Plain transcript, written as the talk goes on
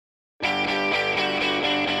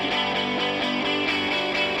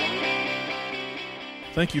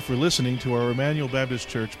Thank you for listening to our Emmanuel Baptist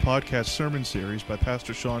Church podcast sermon series by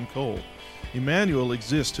Pastor Sean Cole. Emmanuel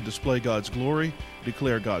exists to display God's glory,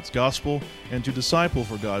 declare God's gospel, and to disciple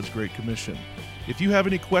for God's Great Commission. If you have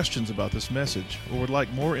any questions about this message or would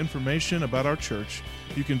like more information about our church,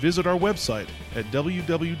 you can visit our website at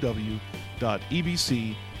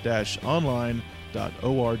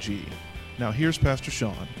www.ebc-online.org. Now here's Pastor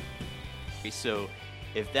Sean. So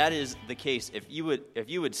if that is the case, if you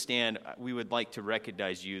would stand, we would like to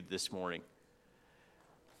recognize you this morning.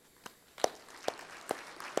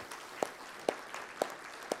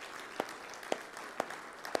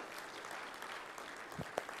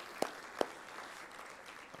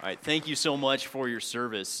 All right, thank you so much for your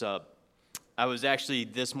service. I was actually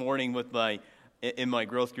this morning in my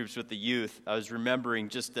growth groups with the youth, I was remembering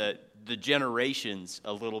just the generations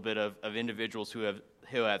a little bit of individuals who have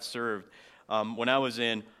served. When I was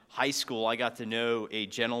in high school, I got to know a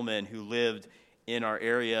gentleman who lived in our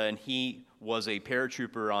area, and he was a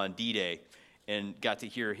paratrooper on D-Day, and got to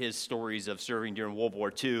hear his stories of serving during World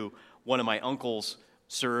War II. One of my uncles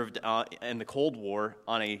served in the Cold War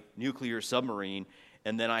on a nuclear submarine,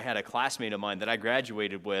 and then I had a classmate of mine that I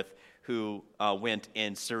graduated with who went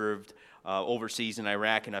and served overseas in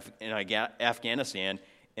Iraq and Afghanistan.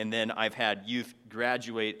 And then I've had youth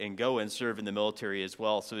graduate and go and serve in the military as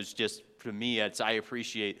well. So it's just, for me, I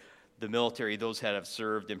appreciate the military, those that have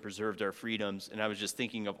served and preserved our freedoms. And I was just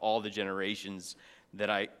thinking of all the generations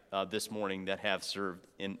that this morning that have served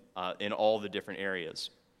in all the different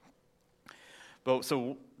areas. But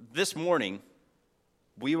so this morning,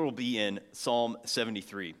 we will be in Psalm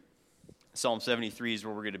 73. Psalm 73 is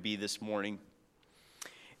where we're going to be this morning.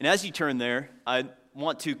 And as you turn there, I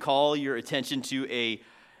want to call your attention to a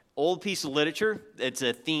old piece of literature. It's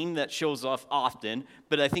a theme that shows off often,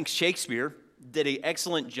 but I think Shakespeare did an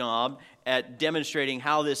excellent job at demonstrating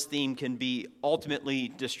how this theme can be ultimately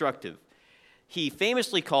destructive. He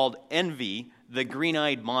famously called envy the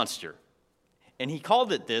green-eyed monster, and he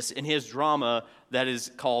called it this in his drama that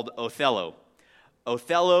is called Othello.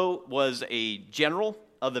 Othello was a general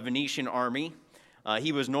of the Venetian army.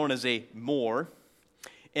 He was known as a Moor,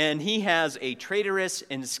 and he has a traitorous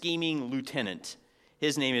and scheming lieutenant.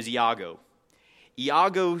 His name is Iago.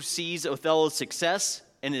 Iago sees Othello's success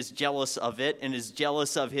and is jealous of it, and is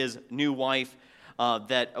jealous of his new wife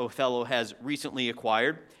that Othello has recently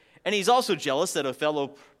acquired. And he's also jealous that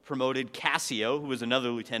Othello promoted Cassio, who was another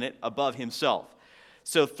lieutenant, above himself.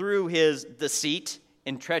 So through his deceit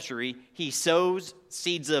and treachery, he sows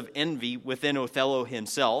seeds of envy within Othello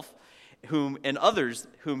himself, and others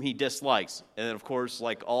whom he dislikes. And then, of course,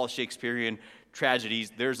 like all Shakespearean tragedies,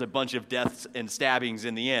 there's a bunch of deaths and stabbings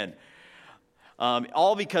in the end.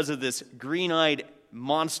 All because of this green-eyed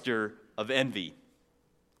monster of envy.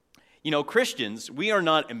 You know, Christians, we are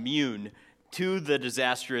not immune to the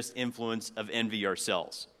disastrous influence of envy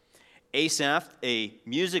ourselves. Asaph, a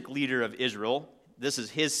music leader of Israel, this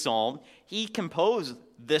is his psalm. He composed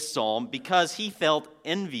this psalm because he felt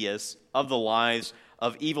envious of the lives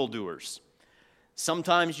of evildoers.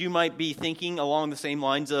 Sometimes you might be thinking along the same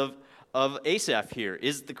lines of Asaph here.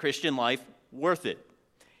 Is the Christian life worth it?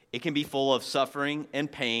 It can be full of suffering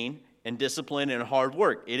and pain and discipline and hard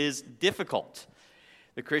work. It is difficult.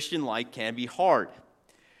 The Christian life can be hard.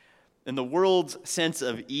 And the world's sense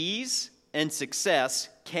of ease and success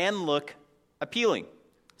can look appealing.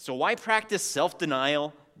 So why practice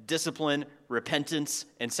self-denial, discipline, repentance,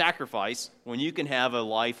 and sacrifice when you can have a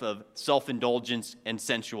life of self-indulgence and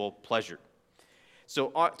sensual pleasure?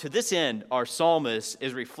 So to this end, our psalmist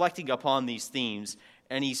is reflecting upon these themes,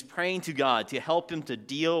 and he's praying to God to help him to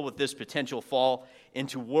deal with this potential fall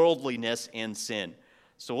into worldliness and sin.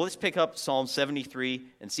 So let's pick up Psalm 73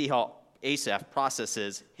 and see how Asaph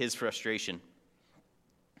processes his frustration.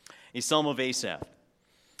 A psalm of Asaph.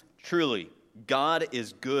 Truly, God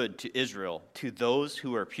is good to Israel, to those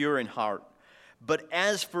who are pure in heart. But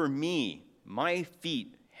as for me, my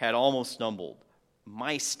feet had almost stumbled.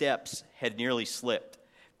 My steps had nearly slipped.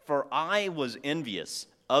 For I was envious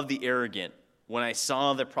of the arrogant when I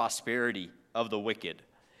saw the prosperity of the wicked.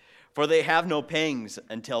 For they have no pangs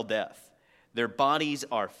until death. Their bodies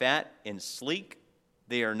are fat and sleek.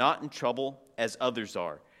 They are not in trouble as others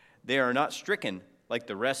are. They are not stricken like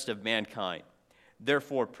the rest of mankind.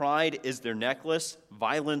 Therefore pride is their necklace.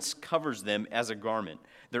 Violence covers them as a garment.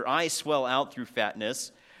 Their eyes swell out through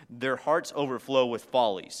fatness. Their hearts overflow with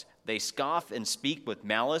follies. They scoff and speak with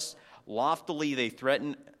malice. Loftily they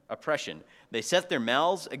threaten oppression. They set their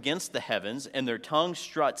mouths against the heavens, and their tongue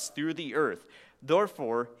struts through the earth.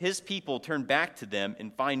 Therefore his people turn back to them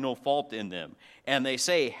and find no fault in them. And they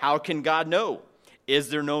say, how can God know? Is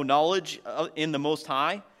there no knowledge in the Most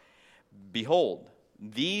High? Behold,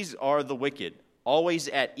 These are the wicked, always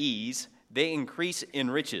at ease, they increase in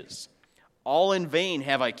riches. All in vain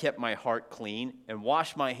have I kept my heart clean and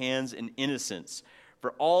washed my hands in innocence.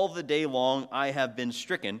 For all the day long I have been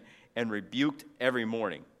stricken and rebuked every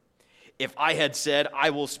morning. If I had said, I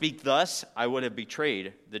will speak thus, I would have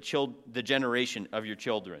betrayed the generation of your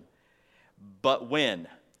children. But when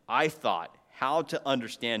I thought how to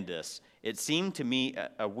understand this, it seemed to me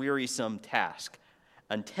a wearisome task,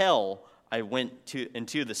 until I went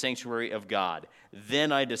into the sanctuary of God.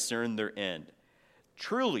 Then I discerned their end.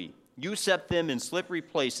 Truly, you set them in slippery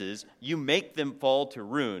places. You make them fall to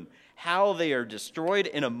ruin. How they are destroyed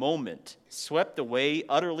in a moment, swept away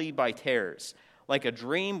utterly by terrors. Like a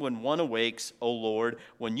dream when one awakes, O Lord,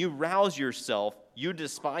 when you rouse yourself, you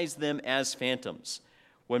despise them as phantoms.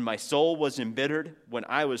 When my soul was embittered, when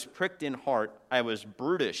I was pricked in heart, I was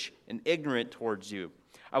brutish and ignorant towards you.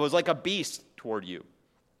 I was like a beast toward you.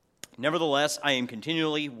 Nevertheless, I am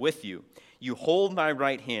continually with you. You hold my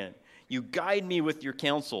right hand. You guide me with your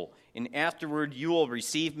counsel, and afterward you will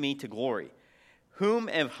receive me to glory. Whom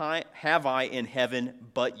have I in heaven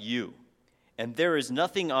but you? And there is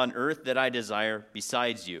nothing on earth that I desire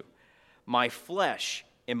besides you. My flesh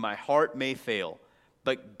and my heart may fail,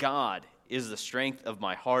 but God is the strength of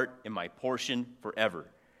my heart and my portion forever.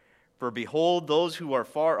 For behold, those who are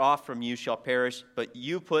far off from you shall perish, but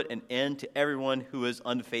you put an end to everyone who is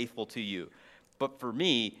unfaithful to you. But for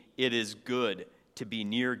me, it is good to be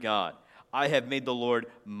near God. I have made the Lord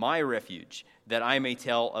my refuge, that I may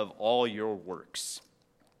tell of all your works.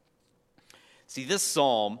 See, this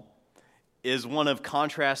psalm is one of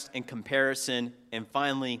contrast and comparison, and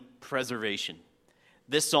finally, preservation.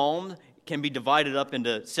 This psalm can be divided up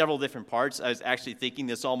into several different parts. I was actually thinking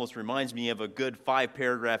this almost reminds me of a good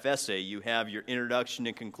 5-paragraph essay. You have your introduction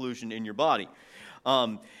and conclusion in your body.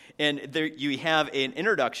 And there you have an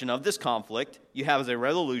introduction of this conflict. You have a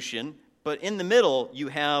resolution. But in the middle, you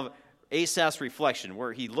have Asaph's reflection,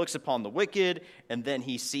 where he looks upon the wicked, and then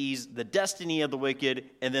he sees the destiny of the wicked,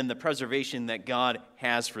 and then the preservation that God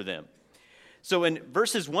has for them. So in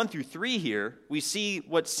verses 1 through 3 here, we see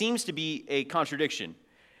what seems to be a contradiction.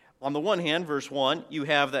 On the one hand, verse 1, you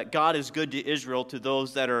have that God is good to Israel, to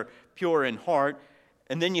those that are pure in heart.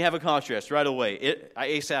 And then you have a contrast right away.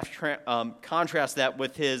 Asaph contrasts that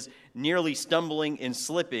with his nearly stumbling and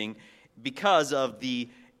slipping because of the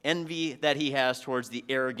envy that he has towards the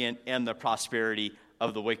arrogant and the prosperity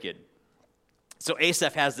of the wicked. So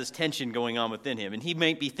Asaph has this tension going on within him. And he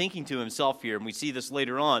may be thinking to himself here, and we see this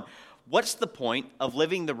later on, what's the point of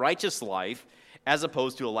living the righteous life as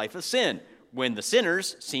opposed to a life of sin, when the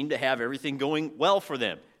sinners seem to have everything going well for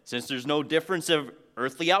them? Since there's no difference of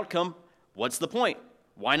earthly outcome, what's the point?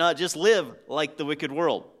 Why not just live like the wicked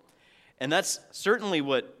world? And that's certainly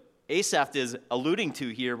what Asaph is alluding to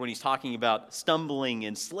here when he's talking about stumbling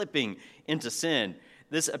and slipping into sin.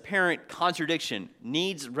 This apparent contradiction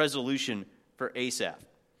needs resolution for Asaph.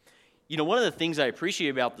 You know, one of the things I appreciate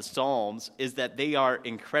about the Psalms is that they are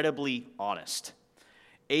incredibly honest.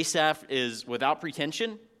 Asaph is without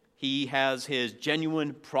pretension. He has his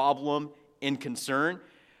genuine problem and concern.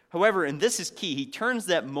 However, and this is key, he turns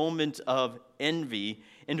that moment of envy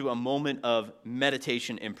into a moment of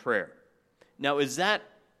meditation and prayer. Now, is that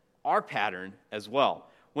our pattern as well?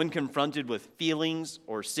 When confronted with feelings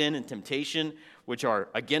or sin and temptation which are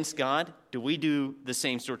against God, do we do the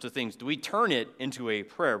same sorts of things? Do we turn it into a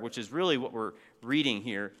prayer, which is really what we're reading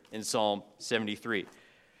here in Psalm 73?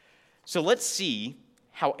 So let's see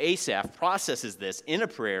how Asaph processes this in a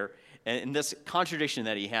prayer and this contradiction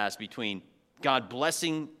that he has between God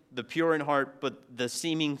blessing the pure in heart, but the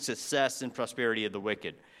seeming success and prosperity of the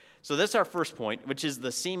wicked. So that's our first point, which is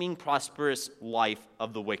the seeming prosperous life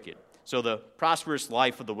of the wicked. So the prosperous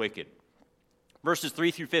life of the wicked. Verses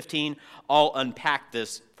 3 through 15, I'll unpack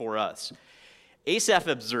this for us. Asaph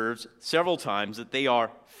observes several times that they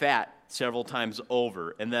are fat several times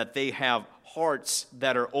over, and that they have hearts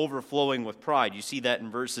that are overflowing with pride. You see that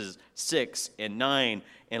in verses 6 and 9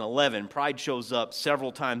 and 11. Pride shows up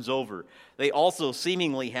several times over. They also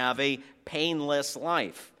seemingly have a painless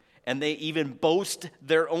life, and they even boast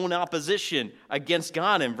their own opposition against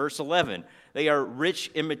God in verse 11. They are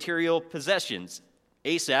rich in material possessions.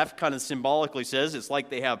 Asaph kind of symbolically says it's like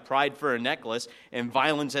they have pride for a necklace and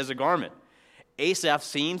violence as a garment. Asaph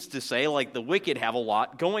seems to say like the wicked have a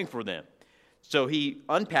lot going for them. So he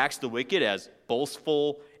unpacks the wicked as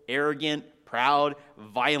boastful, arrogant, proud,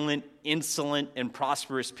 violent, insolent, and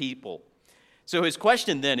prosperous people. So his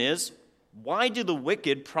question then is, why do the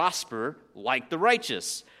wicked prosper like the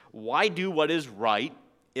righteous? Why do what is right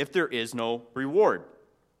if there is no reward?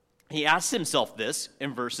 He asks himself this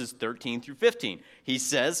in verses 13 through 15. He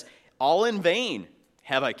says, all in vain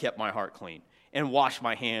have I kept my heart clean and washed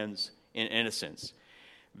my hands in innocence.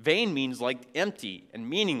 Vain means like empty and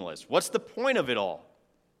meaningless. What's the point of it all?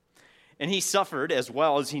 And he suffered, as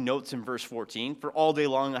well as he notes in verse 14, for all day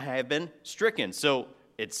long I have been stricken. So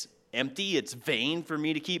it's empty, it's vain for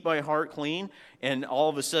me to keep my heart clean. And all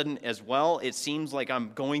of a sudden, as well, it seems like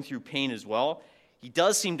I'm going through pain as well. He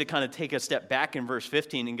does seem to kind of take a step back in verse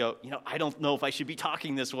 15 and go, I don't know if I should be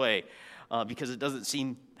talking this way because it doesn't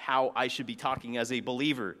seem how I should be talking as a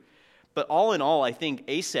believer. But all in all, I think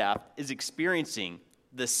Asaph is experiencing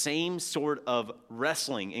the same sort of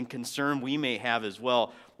wrestling and concern we may have as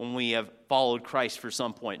well when we have followed Christ for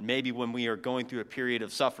some point, maybe when we are going through a period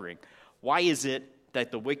of suffering. Why is it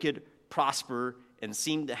that the wicked prosper and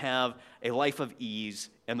seem to have a life of ease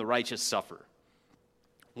and the righteous suffer?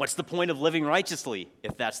 What's the point of living righteously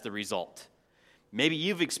if that's the result? Maybe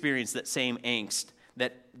you've experienced that same angst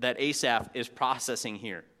that Asaph is processing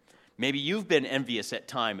here. Maybe you've been envious at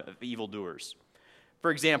times of evildoers.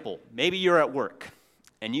 For example, maybe you're at work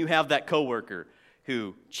and you have that coworker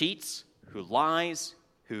who cheats, who lies,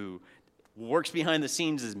 who works behind the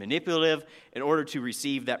scenes, is manipulative in order to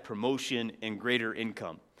receive that promotion and greater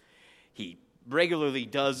income. He regularly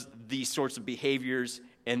does these sorts of behaviors,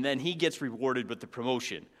 and then he gets rewarded with the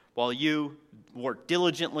promotion. While you work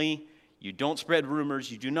diligently, you don't spread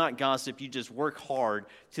rumors, you do not gossip, you just work hard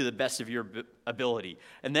to the best of your ability.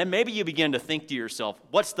 And then maybe you begin to think to yourself,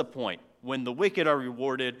 what's the point when the wicked are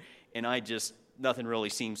rewarded and nothing really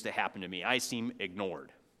seems to happen to me? I seem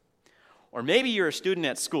ignored. Or maybe you're a student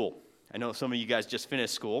at school. I know some of you guys just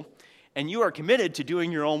finished school, and you are committed to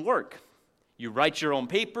doing your own work. You write your own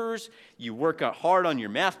papers, you work hard on your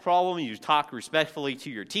math problem, you talk respectfully to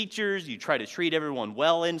your teachers, you try to treat everyone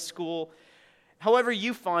well in school. However,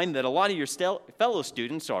 you find that a lot of your fellow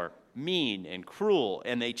students are mean and cruel,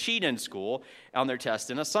 and they cheat in school on their tests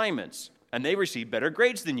and assignments, and they receive better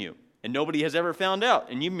grades than you, and nobody has ever found out.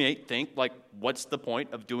 And you may think, what's the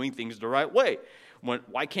point of doing things the right way?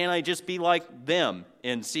 Why can't I just be like them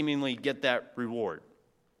and seemingly get that reward?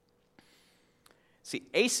 See,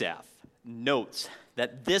 Asaph notes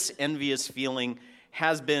that this envious feeling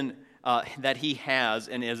has been, that he has,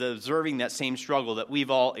 and is observing that same struggle that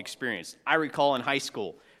we've all experienced. I recall in high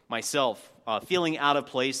school myself feeling out of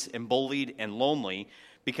place and bullied and lonely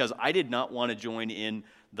because I did not want to join in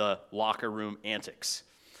the locker room antics.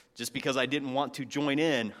 Just because I didn't want to join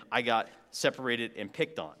in, I got separated and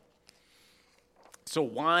picked on. So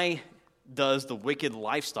why does the wicked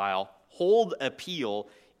lifestyle hold appeal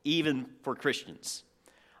even for Christians?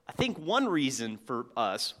 I think one reason for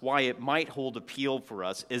us why it might hold appeal for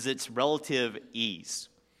us is its relative ease.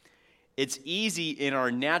 It's easy in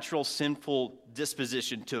our natural sinful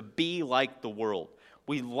disposition to be like the world.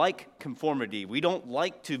 We like conformity. We don't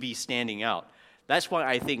like to be standing out. That's why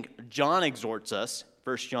I think John exhorts us,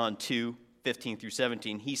 1 John 2, 15 through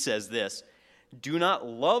 17, he says this, "Do not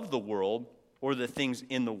love the world or the things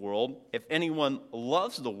in the world. If anyone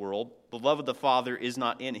loves the world, the love of the Father is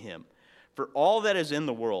not in him. For all that is in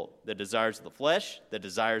the world, the desires of the flesh, the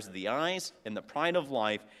desires of the eyes, and the pride of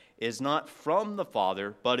life, is not from the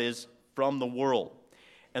Father, but is from the world.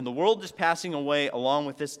 And the world is passing away along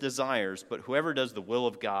with its desires, but whoever does the will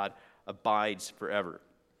of God abides forever."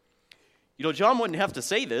 John wouldn't have to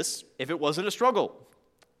say this if it wasn't a struggle.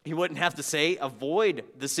 He wouldn't have to say, avoid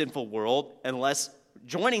the sinful world, unless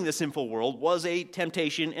joining the sinful world was a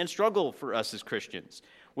temptation and struggle for us as Christians.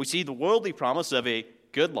 We see the worldly promise of a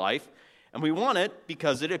good life, and we want it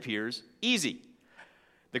because it appears easy.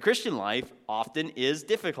 The Christian life often is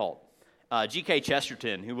difficult. G.K.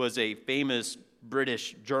 Chesterton, who was a famous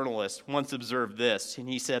British journalist, once observed this, and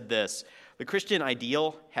he said this, "The Christian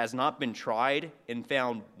ideal has not been tried and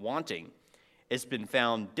found wanting. It's been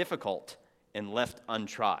found difficult and left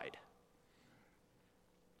untried."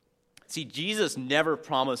 See, Jesus never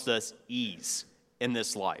promised us ease in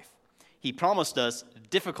this life. He promised us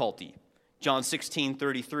difficulty. John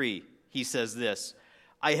 16:33, he says this,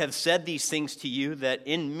 "I have said these things to you that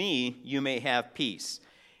in me you may have peace.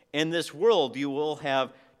 In this world you will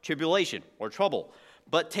have tribulation or trouble,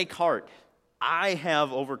 but take heart, I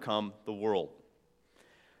have overcome the world."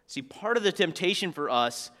 See, part of the temptation for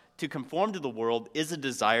us to conform to the world is a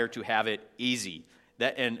desire to have it easy,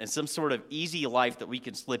 and some sort of easy life that we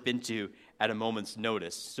can slip into at a moment's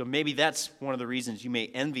notice. So maybe that's one of the reasons you may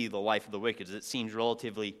envy the life of the wicked, is it seems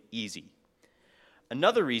relatively easy.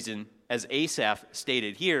 Another reason, as Asaph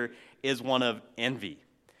stated here, is one of envy.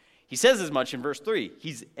 He says as much in verse 3.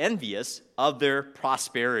 He's envious of their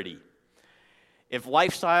prosperity. If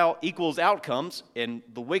lifestyle equals outcomes, and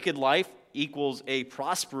the wicked life equals a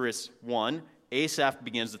prosperous one, Asaph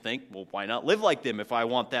begins to think, well, why not live like them if I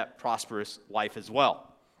want that prosperous life as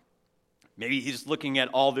well? Maybe he's looking at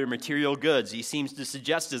all their material goods. He seems to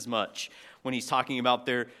suggest as much when he's talking about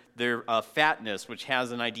their fatness, which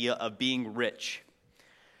has an idea of being rich.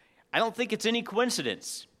 I don't think it's any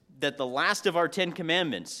coincidence that the last of our 10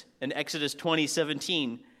 commandments in Exodus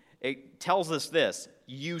 20:17, it tells us this: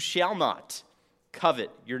 you shall not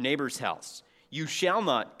covet your neighbor's house. You shall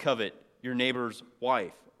not covet your neighbor's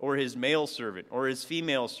wife, or his male servant, or his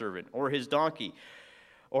female servant, or his donkey,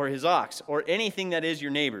 or his ox, or anything that is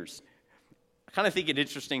your neighbor's. I kind of think it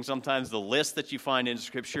interesting sometimes the list that you find in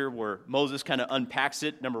Scripture where Moses kind of unpacks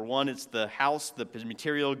it. Number one, it's the house, the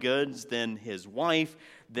material goods, then his wife,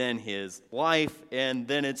 then his life, and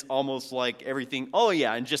then it's almost like everything,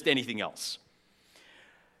 and just anything else.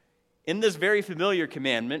 In this very familiar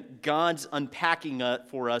commandment, God's unpacking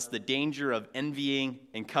for us the danger of envying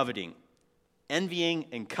and coveting. Envying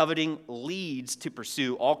and coveting leads to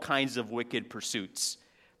pursue all kinds of wicked pursuits.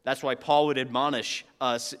 That's why Paul would admonish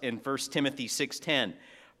us in 1 Timothy 6:10,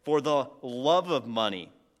 for the love of money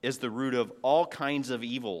is the root of all kinds of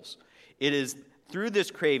evils. It is through this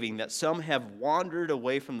craving that some have wandered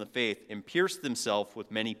away from the faith and pierced themselves with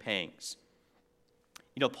many pangs.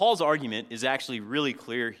 Paul's argument is actually really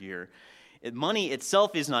clear here. Money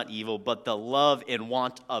itself is not evil, but the love and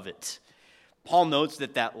want of it. Paul notes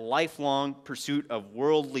that lifelong pursuit of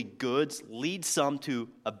worldly goods leads some to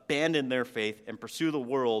abandon their faith and pursue the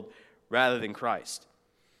world rather than Christ.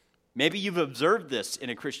 Maybe you've observed this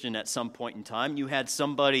in a Christian at some point in time. You had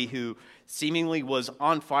somebody who seemingly was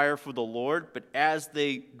on fire for the Lord, but as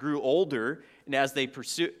they grew older and as they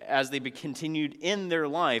continued in their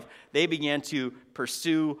life, they began to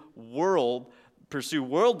pursue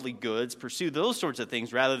worldly goods, pursue those sorts of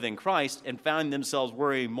things rather than Christ, and found themselves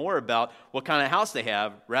worrying more about what kind of house they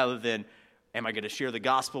have rather than, am I going to share the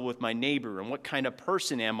gospel with my neighbor, and what kind of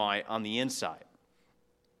person am I on the inside?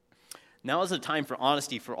 Now is a time for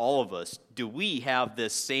honesty for all of us. Do we have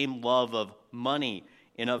this same love of money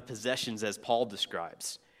and of possessions as Paul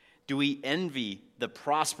describes? Do we envy the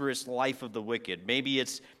prosperous life of the wicked? Maybe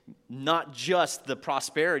it's not just the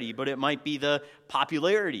prosperity, but it might be the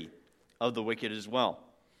popularity of the wicked as well.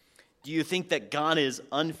 Do you think that God is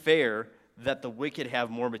unfair that the wicked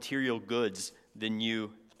have more material goods than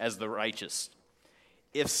you as the righteous?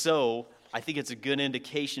 If so, I think it's a good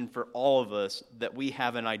indication for all of us that we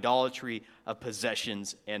have an idolatry of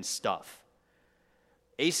possessions and stuff.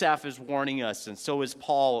 Asaph is warning us, and so is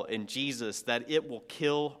Paul and Jesus, that it will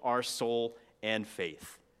kill our soul and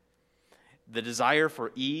faith. The desire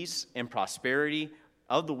for ease and prosperity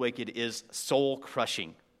of the wicked is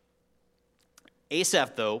soul-crushing.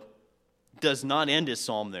 Asaph, though, does not end his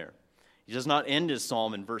psalm there. He does not end his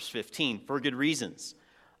psalm in verse 15 for good reasons.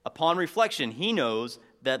 Upon reflection, he knows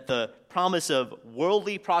that the promise of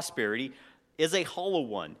worldly prosperity is a hollow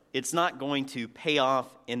one. It's not going to pay off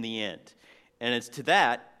in the end. And it's to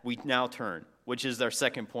that we now turn, which is our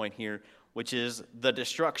second point here, which is the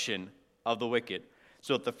destruction of the wicked.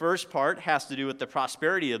 So if the first part has to do with the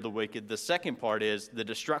prosperity of the wicked, the second part is the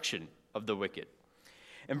destruction of the wicked.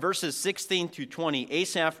 In verses 16 through 20,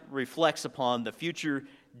 Asaph reflects upon the future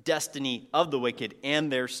destiny of the wicked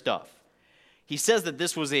and their stuff. He says that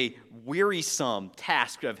this was a wearisome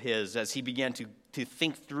task of his as he began to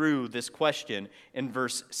think through this question in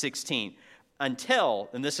verse 16. Until,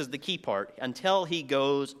 and this is the key part, until he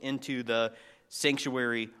goes into the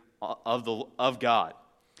sanctuary of God.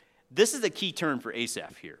 This is a key turn for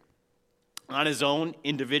Asaph here. On his own,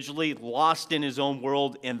 individually, lost in his own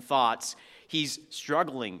world and thoughts, he's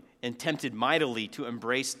struggling and tempted mightily to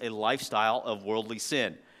embrace a lifestyle of worldly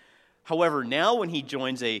sin. However, now when he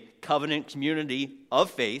joins a covenant community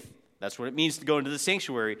of faith, that's what it means to go into the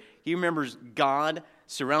sanctuary, he remembers God,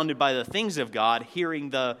 surrounded by the things of God, hearing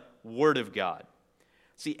the word of God.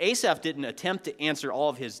 See, Asaph didn't attempt to answer all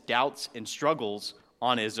of his doubts and struggles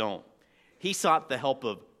on his own. He sought the help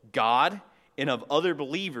of God and of other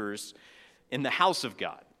believers in the house of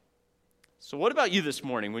God. So what about you this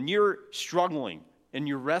morning? When you're struggling and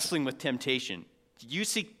you're wrestling with temptation, do you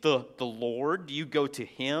seek the Lord? Do you go to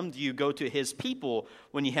Him? Do you go to His people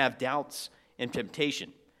when you have doubts and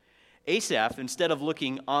temptation? Asaph, instead of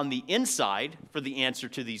looking on the inside for the answer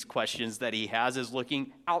to these questions that he has, is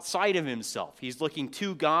looking outside of himself. He's looking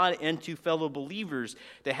to God and to fellow believers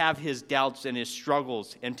to have his doubts and his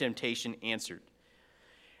struggles and temptation answered.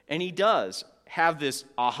 And he does have this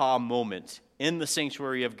aha moment in the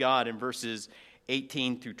sanctuary of God in verses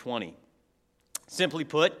 18 through 20. Simply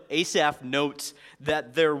put, Asaph notes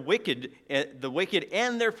that the wicked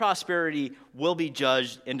and their prosperity will be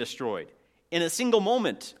judged and destroyed. In a single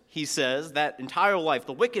moment, he says, that entire life,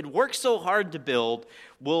 the wicked work so hard to build,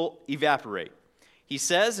 will evaporate. He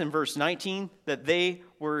says in verse 19 that they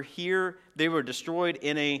were destroyed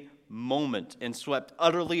in a moment and swept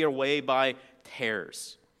utterly away by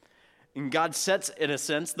tares. And God sets, in a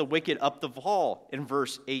sense, the wicked up the fall in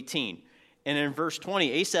verse 18. And in verse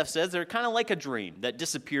 20, Asaph says they're kind of like a dream that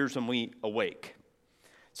disappears when we awake.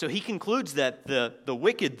 So he concludes that the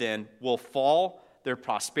wicked then will fall, their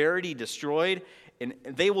prosperity destroyed, and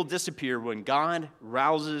they will disappear when God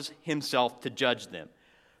rouses himself to judge them.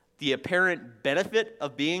 The apparent benefit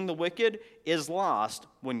of being the wicked is lost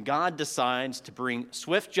when God decides to bring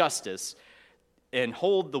swift justice and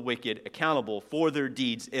hold the wicked accountable for their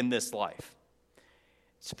deeds in this life.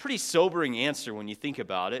 It's a pretty sobering answer when you think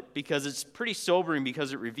about it, because it's pretty sobering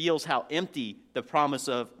because it reveals how empty the promise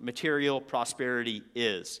of material prosperity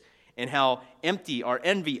is and how empty our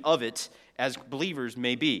envy of it as believers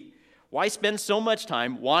may be. Why spend so much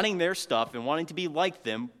time wanting their stuff and wanting to be like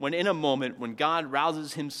them when in a moment when God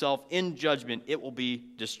rouses himself in judgment, it will be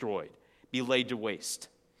destroyed, be laid to waste?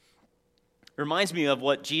 It reminds me of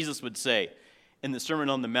what Jesus would say in the Sermon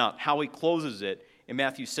on the Mount, how he closes it in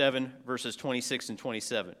Matthew 7, verses 26 and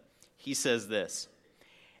 27. He says this,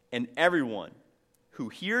 "And everyone who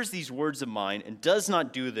hears these words of mine and does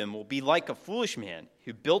not do them will be like a foolish man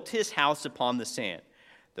who built his house upon the sand.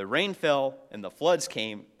 The rain fell, and the floods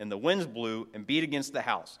came, and the winds blew and beat against the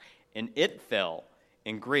house, and it fell,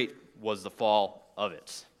 and great was the fall of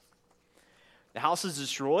it." The house is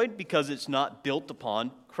destroyed because it's not built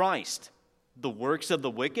upon Christ. The works of the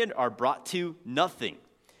wicked are brought to nothing.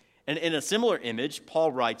 And in a similar image,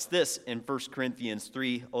 Paul writes this in 1 Corinthians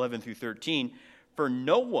 3, 11 through 13, "For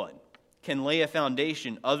no one can lay a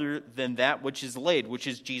foundation other than that which is laid, which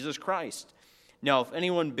is Jesus Christ. Now, if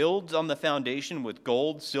anyone builds on the foundation with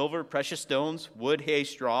gold, silver, precious stones, wood, hay,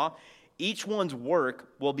 straw, each one's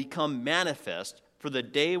work will become manifest, for the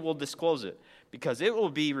day will disclose it, because it will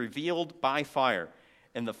be revealed by fire,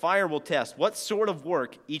 and the fire will test what sort of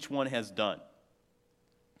work each one has done."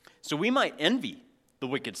 So we might envy the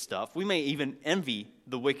wicked stuff. We may even envy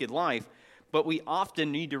the wicked life, but we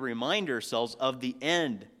often need to remind ourselves of the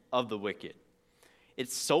end of the wicked. It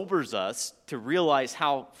sobers us to realize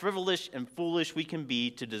how frivolous and foolish we can be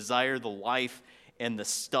to desire the life and the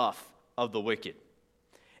stuff of the wicked.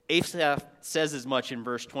 Asaph says as much in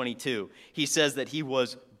verse 22. He says that he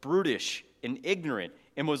was brutish and ignorant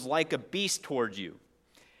and was like a beast towards you.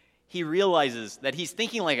 He realizes that he's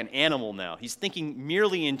thinking like an animal now. He's thinking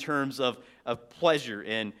merely in terms of pleasure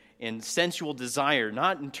and sensual desire,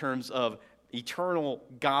 not in terms of eternal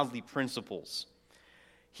godly principles.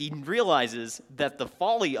 He realizes that the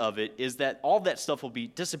folly of it is that all that stuff will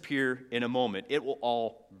disappear in a moment. It will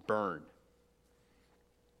all burn.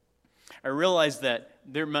 I realize that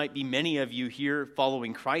there might be many of you here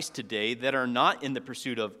following Christ today that are not in the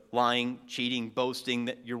pursuit of lying, cheating, boasting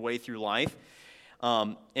your way through life.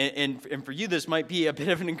 And for you, this might be a bit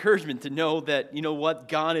of an encouragement to know that, you know what,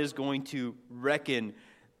 God is going to reckon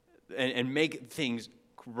and make things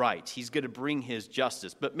right. He's going to bring his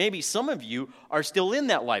justice. But maybe some of you are still in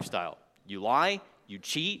that lifestyle. You lie, you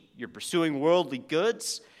cheat, you're pursuing worldly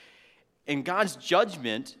goods, and God's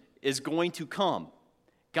judgment is going to come.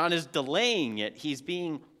 God is delaying it. He's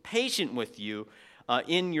being patient with you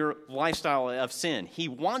in your lifestyle of sin. He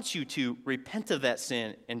wants you to repent of that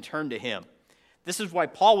sin and turn to him. This is why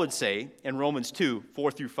Paul would say in Romans 2,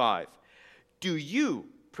 4 through 5, "Do you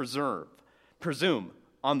presume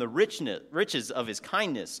on the riches of his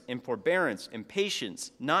kindness and forbearance and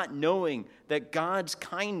patience, not knowing that God's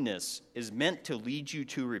kindness is meant to lead you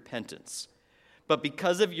to repentance? But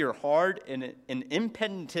because of your hard and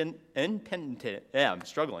impenitent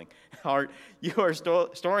heart, you are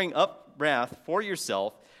storing up wrath for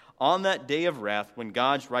yourself on that day of wrath when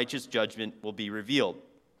God's righteous judgment will be revealed."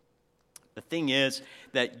 The thing is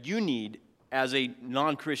that you need, as a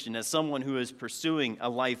non-Christian, as someone who is pursuing a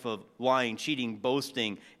life of lying, cheating,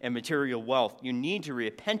 boasting, and material wealth, you need to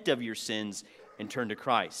repent of your sins and turn to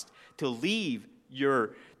Christ, to leave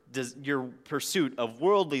your pursuit of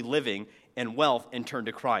worldly living and wealth and turn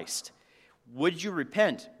to Christ. Would you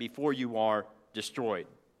repent before you are destroyed?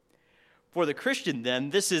 For the Christian,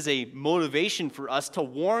 then, this is a motivation for us to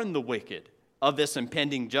warn the wicked of this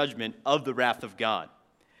impending judgment of the wrath of God.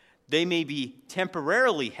 They may be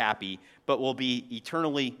temporarily happy, but will be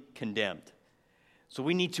eternally condemned. So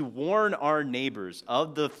we need to warn our neighbors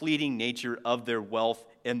of the fleeting nature of their wealth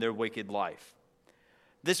and their wicked life.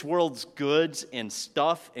 This world's goods and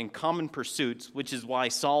stuff and common pursuits, which is why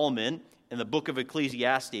Solomon in the book of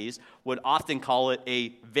Ecclesiastes would often call it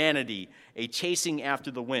a vanity, a chasing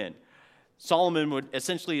after the wind. Solomon would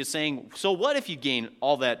essentially is saying, so what if you gain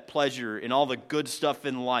all that pleasure and all the good stuff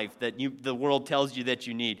in life that the world tells you that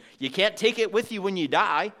you need? You can't take it with you when you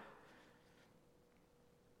die.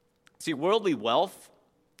 See, worldly wealth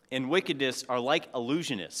and wickedness are like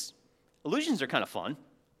illusionists. Illusions are kind of fun.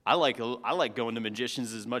 I like going to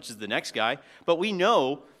magicians as much as the next guy, but we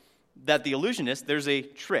know that the illusionist, there's a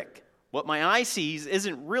trick. What my eye sees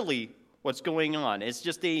isn't really what's going on. It's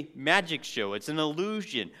just a magic show. It's an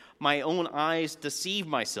illusion. My own eyes deceive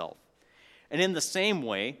myself. And in the same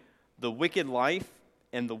way, the wicked life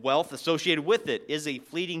and the wealth associated with it is a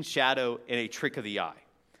fleeting shadow and a trick of the eye.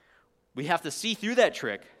 We have to see through that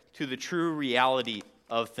trick to the true reality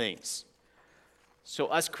of things. So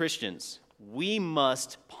us Christians, we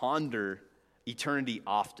must ponder eternity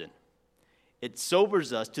often. It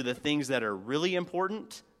sobers us to the things that are really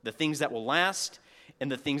important, the things that will last,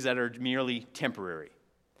 and the things that are merely temporary.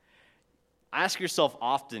 Ask yourself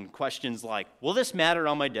often questions like, will this matter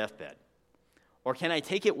on my deathbed? Or can I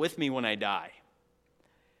take it with me when I die?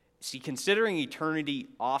 See, considering eternity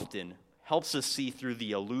often helps us see through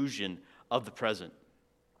the illusion of the present.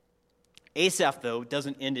 Asaph, though,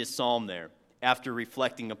 doesn't end his psalm there after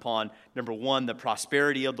reflecting upon, number one, the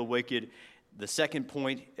prosperity of the wicked, the second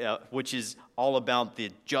point, which is all about the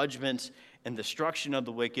judgment and destruction of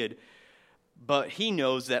the wicked. But he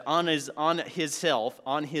knows that on his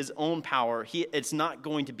own power, it's not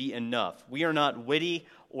going to be enough. We are not witty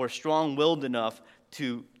or strong-willed enough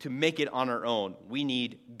to make it on our own. We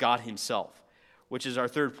need God himself, which is our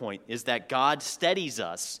third point, is that God steadies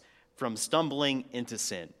us from stumbling into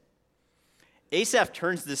sin. Asaph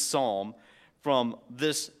turns this psalm from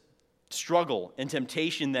this struggle and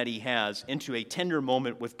temptation that he has into a tender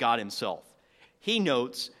moment with God himself. He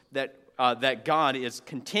notes that God is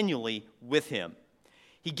continually with him.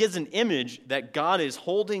 He gives an image that God is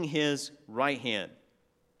holding his right hand.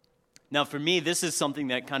 Now, for me, this is something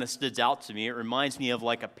that kind of stood out to me. It reminds me of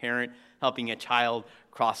like a parent helping a child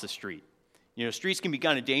cross the street. You know, streets can be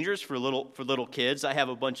kind of dangerous for little kids. I have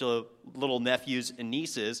a bunch of little nephews and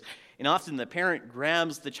nieces, and often the parent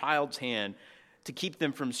grabs the child's hand to keep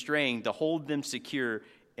them from straying, to hold them secure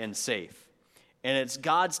and safe. And it's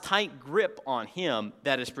God's tight grip on him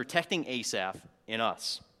that is protecting Asaph and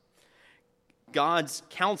us. God's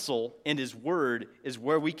counsel and his word is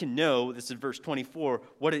where we can know, this is verse 24,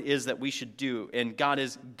 what it is that we should do. And God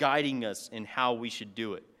is guiding us in how we should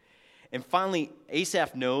do it. And finally,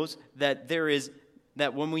 Asaph knows that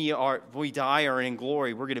when we die or in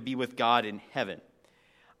glory, we're going to be with God in heaven.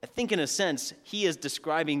 I think in a sense, he is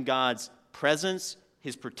describing God's presence,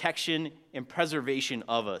 his protection, and preservation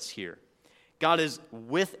of us here. God is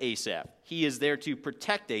with Asaph. He is there to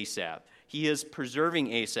protect Asaph. He is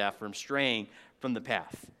preserving Asaph from straying from the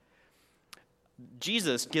path.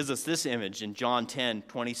 Jesus gives us this image in John 10,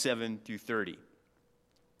 27 through 30.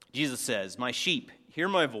 Jesus says, "My sheep hear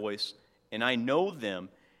my voice, and I know them,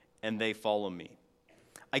 and they follow me.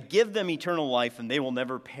 I give them eternal life, and they will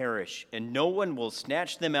never perish, and no one will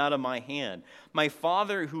snatch them out of my hand. My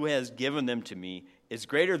Father who has given them to me is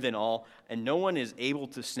greater than all, and no one is able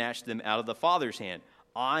to snatch them out of the Father's hand.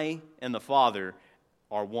 I and the Father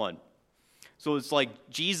are one." So it's like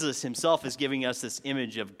Jesus himself is giving us this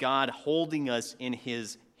image of God holding us in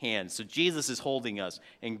his hand. So Jesus is holding us,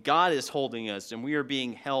 and God is holding us, and we are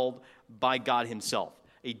being held by God himself.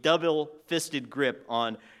 A double-fisted grip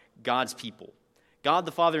on God's people. God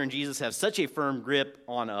the Father and Jesus have such a firm grip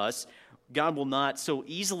on us, God will not so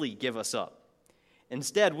easily give us up.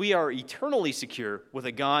 Instead, we are eternally secure with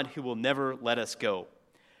a God who will never let us go.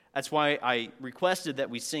 That's why I requested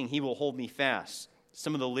that we sing, "He Will Hold Me Fast."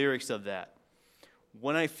 Some of the lyrics of that.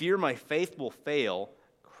 When I fear my faith will fail,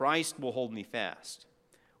 Christ will hold me fast.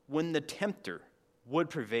 When the tempter would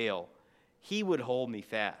prevail, he would hold me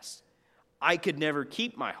fast. I could never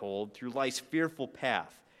keep my hold through life's fearful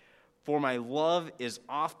path. For my love is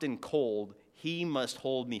often cold, he must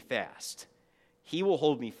hold me fast. He will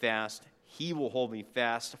hold me fast, he will hold me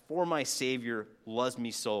fast. For my Savior loves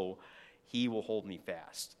me so, he will hold me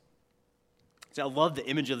fast. So I love the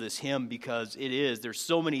image of this hymn because there's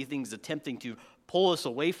so many things attempting to pull us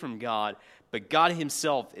away from God, but God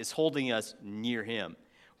himself is holding us near him.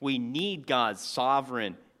 We need God's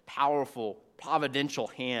sovereign, powerful, providential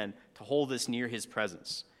hand to hold us near his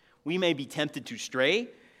presence. We may be tempted to stray,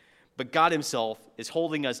 but God himself is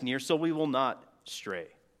holding us near so we will not stray.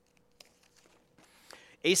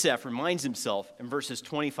 Asaph reminds himself in verses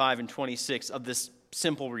 25 and 26 of this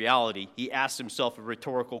simple reality. He asks himself a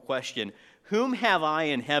rhetorical question: "Whom have I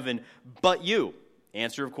in heaven but you?"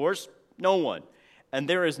 Answer, of course, no one. "And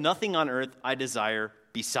there is nothing on earth I desire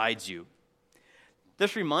besides you."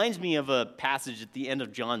 This reminds me of a passage at the end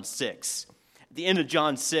of John 6. At the end of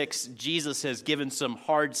John 6, Jesus has given some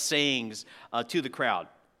hard sayings to the crowd.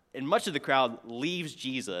 And much of the crowd leaves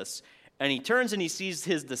Jesus, and he turns and he sees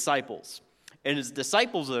his disciples. And his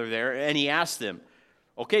disciples are there, and he asks them,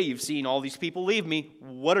 okay, you've seen all these people leave me.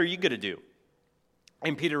 What are you going to do?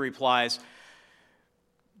 And Peter replies,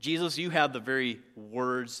 Jesus, you have the very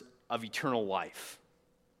words of eternal life.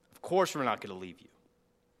 Of course we're not going to leave you.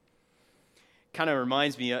 Kind of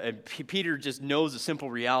reminds me, Peter just knows the simple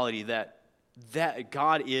reality that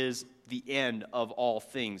God is the end of all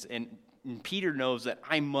things. And Peter knows that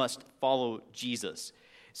I must follow Jesus.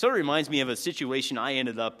 Sort of reminds me of a situation I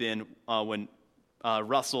ended up in when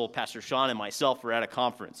Russell, Pastor Sean, and myself were at a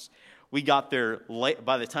conference. We got there late.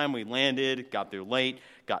 By the time we landed, got there late,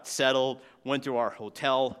 got settled, went to our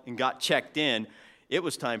hotel, and got checked in. It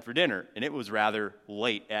was time for dinner, and it was rather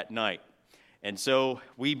late at night. And so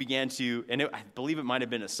we began to, and I believe it might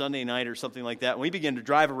have been a Sunday night or something like that. And we began to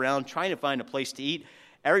drive around trying to find a place to eat.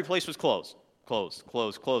 Every place was closed.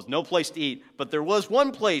 No place to eat. But there was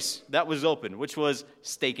one place that was open, which was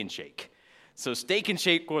Steak and Shake. So Steak and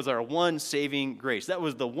Shake was our one saving grace. That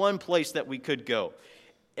was the one place that we could go.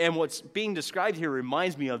 And what's being described here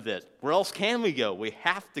reminds me of this. Where else can we go? We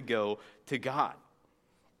have to go to God.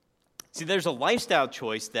 See, there's a lifestyle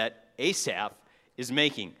choice that Asaph is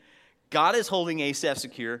making. God is holding Asaph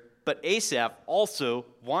secure, but Asaph also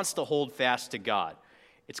wants to hold fast to God.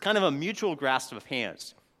 It's kind of a mutual grasp of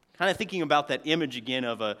hands. Kind of thinking about that image again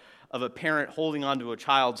of a parent holding onto a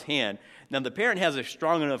child's hand. Now, the parent has a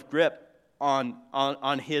strong enough grip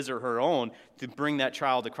on his or her own to bring that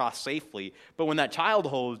child across safely. But when that child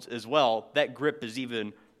holds as well, that grip is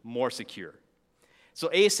even more secure. So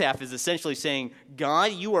Asaph is essentially saying,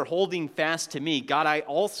 God, you are holding fast to me. God, I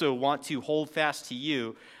also want to hold fast to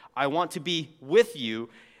you. I want to be with you,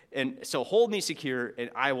 and so hold me secure, and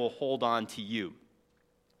I will hold on to you.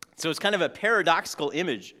 So it's kind of a paradoxical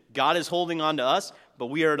image. God is holding on to us, but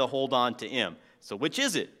we are to hold on to him. So which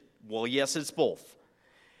is it? Well, yes, it's both.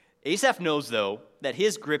 Asaph knows, though, that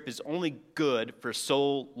his grip is only good for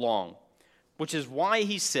so long, which is why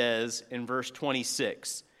he says in verse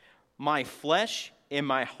 26, my flesh and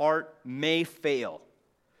my heart may fail,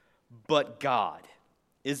 but God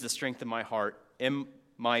is the strength of my heart and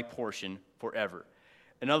my portion forever.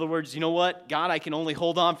 In other words, you know what? God, I can only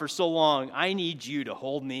hold on for so long. I need you to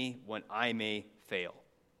hold me when I may fail.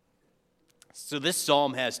 So this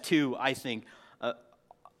psalm has two, I think,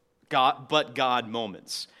 God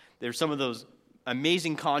moments. There's some of those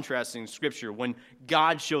amazing contrasts in Scripture when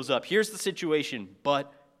God shows up. Here's the situation,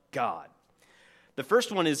 but God. The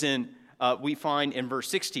first one is we find in verse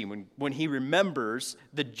 16, when he remembers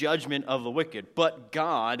the judgment of the wicked. But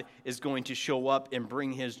God is going to show up and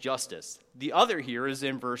bring his justice. The other here is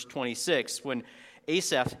in verse 26, when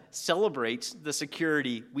Asaph celebrates the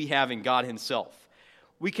security we have in God himself.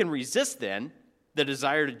 We can resist, then, the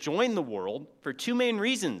desire to join the world for two main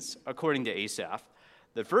reasons, according to Asaph.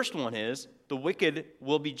 The first one is the wicked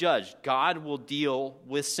will be judged. God will deal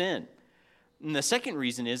with sin. And the second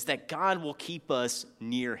reason is that God will keep us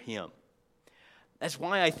near him. That's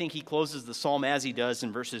why I think he closes the psalm as he does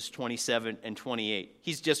in verses 27 and 28.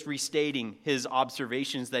 He's just restating his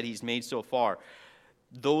observations that he's made so far.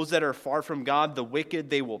 Those that are far from God, the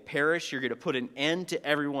wicked, they will perish. You're going to put an end to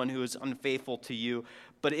everyone who is unfaithful to you.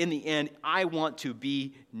 But in the end, I want to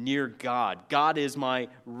be near God. God is my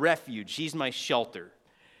refuge. He's my shelter.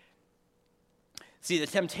 See, the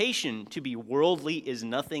temptation to be worldly is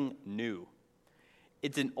nothing new.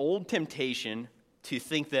 It's an old temptation to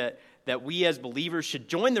think that we as believers should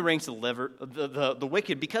join the ranks of the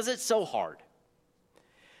wicked because it's so hard.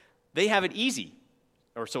 They have it easy,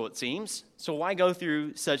 or so it seems, so why go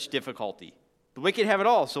through such difficulty? The wicked have it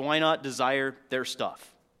all, so why not desire their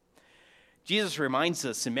stuff? Jesus reminds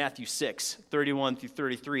us in Matthew 6, 31 through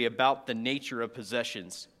 33 about the nature of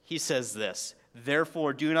possessions. He says this,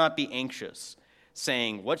 therefore do not be anxious,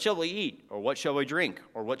 saying, what shall we eat, or what shall we drink,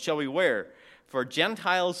 or what shall we wear? For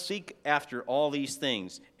Gentiles seek after all these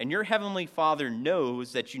things, and your heavenly Father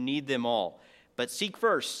knows that you need them all. But seek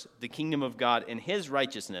first the kingdom of God and his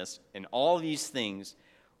righteousness, and all these things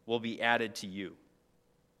will be added to you.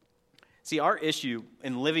 See, our issue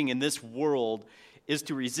in living in this world is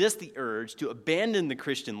to resist the urge to abandon the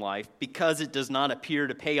Christian life because it does not appear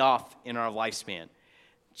to pay off in our lifespan.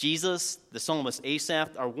 Jesus, the psalmist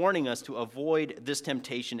Asaph, are warning us to avoid this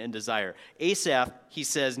temptation and desire. Asaph, he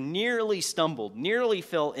says, nearly stumbled, nearly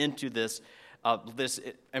fell into this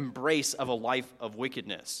embrace of a life of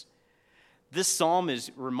wickedness. This psalm is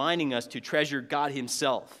reminding us to treasure God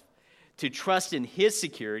himself, to trust in his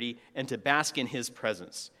security, and to bask in his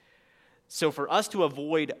presence. So for us to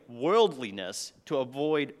avoid worldliness, to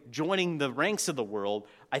avoid joining the ranks of the world,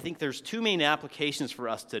 I think there's two main applications for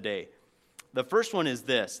us today. The first one is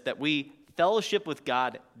this, that we fellowship with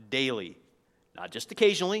God daily, not just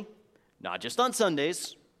occasionally, not just on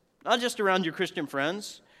Sundays, not just around your Christian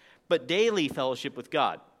friends, but daily fellowship with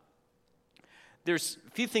God. There's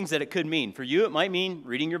a few things that it could mean. For you, it might mean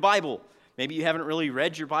reading your Bible. Maybe you haven't really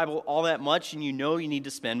read your Bible all that much, and you know you need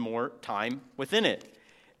to spend more time within it.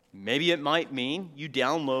 Maybe it might mean you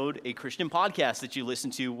download a Christian podcast that you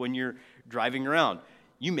listen to when you're driving around.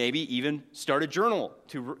 You maybe even start a journal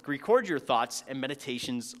to record your thoughts and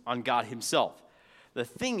meditations on God himself. The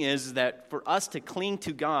thing is that for us to cling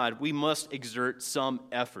to God, we must exert some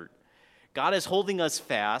effort. God is holding us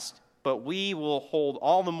fast, but we will hold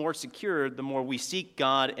all the more secure the more we seek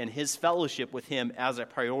God and his fellowship with him as a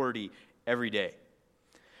priority every day.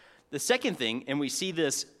 The second thing, and we see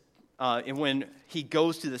this when he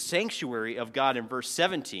goes to the sanctuary of God in verse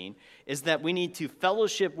 17, is that we need to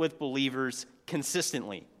fellowship with believers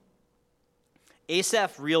consistently.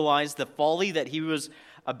 Asaph realized the folly that he was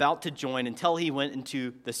about to join until he went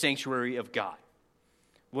into the sanctuary of God.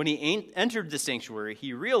 When he entered the sanctuary,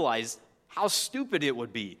 he realized how stupid it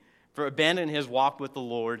would be for abandoning his walk with the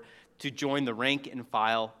Lord to join the rank and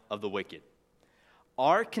file of the wicked.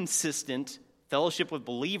 Our consistent fellowship with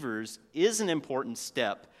believers is an important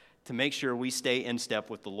step to make sure we stay in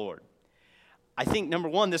step with the Lord. I think, number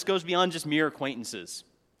one, this goes beyond just mere acquaintances.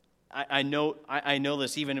 I know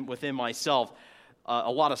this even within myself.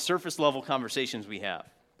 A lot of surface-level conversations we have,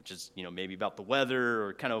 which is, maybe about the weather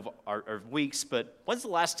or kind of our weeks, but when's the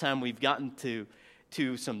last time we've gotten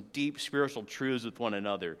to some deep spiritual truths with one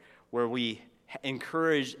another where we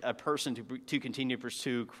encourage a person to continue to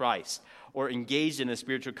pursue Christ or engage in a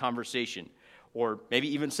spiritual conversation? Or maybe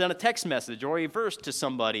even send a text message or a verse to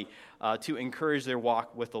somebody to encourage their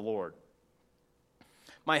walk with the Lord.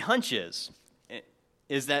 My hunch is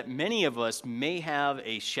that many of us may have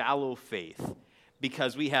a shallow faith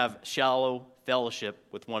because we have shallow fellowship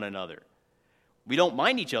with one another. We don't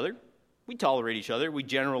mind each other. We tolerate each other. We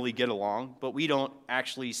generally get along, but we don't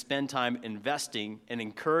actually spend time investing and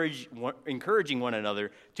encouraging one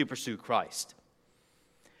another to pursue Christ.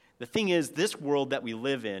 The thing is, this world that we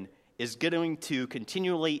live in is going to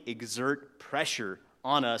continually exert pressure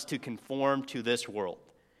on us to conform to this world.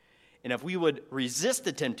 And if we would resist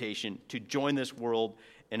the temptation to join this world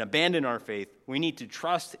and abandon our faith, we need to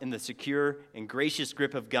trust in the secure and gracious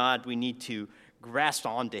grip of God. We need to grasp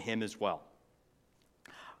on to him as well.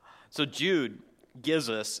 So Jude gives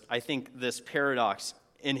us, I think, this paradox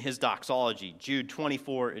in his doxology. Jude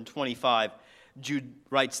 24 and 25, Jude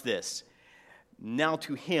writes this, "Now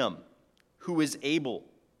to him who is able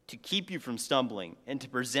to keep you from stumbling and to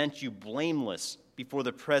present you blameless before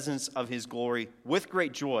the presence of his glory with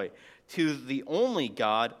great joy, to the only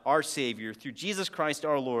God, our Savior, through Jesus Christ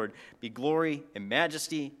our Lord, be glory and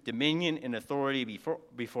majesty, dominion and authority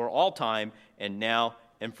before all time, and now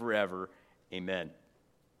and forever. Amen."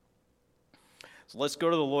 So let's go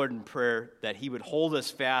to the Lord in prayer that he would hold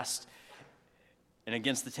us fast and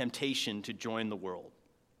against the temptation to join the world.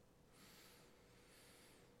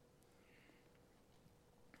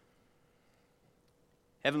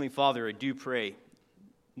 Heavenly Father, I do pray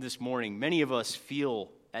this morning, many of us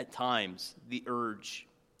feel at times the urge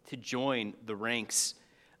to join the ranks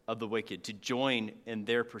of the wicked, to join in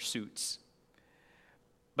their pursuits.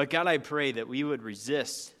 But God, I pray that we would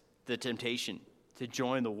resist the temptation to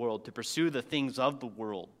join the world, to pursue the things of the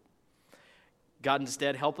world. God,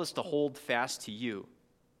 instead, help us to hold fast to you.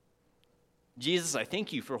 Jesus, I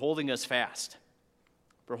thank you for holding us fast,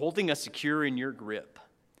 for holding us secure in your grip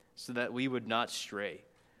so that we would not stray.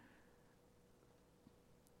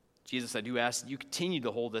 Jesus, I do ask that you continue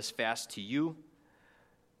to hold us fast to you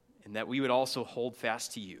and that we would also hold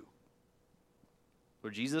fast to you.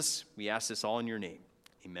 Lord Jesus, we ask this all in your name.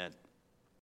 Amen.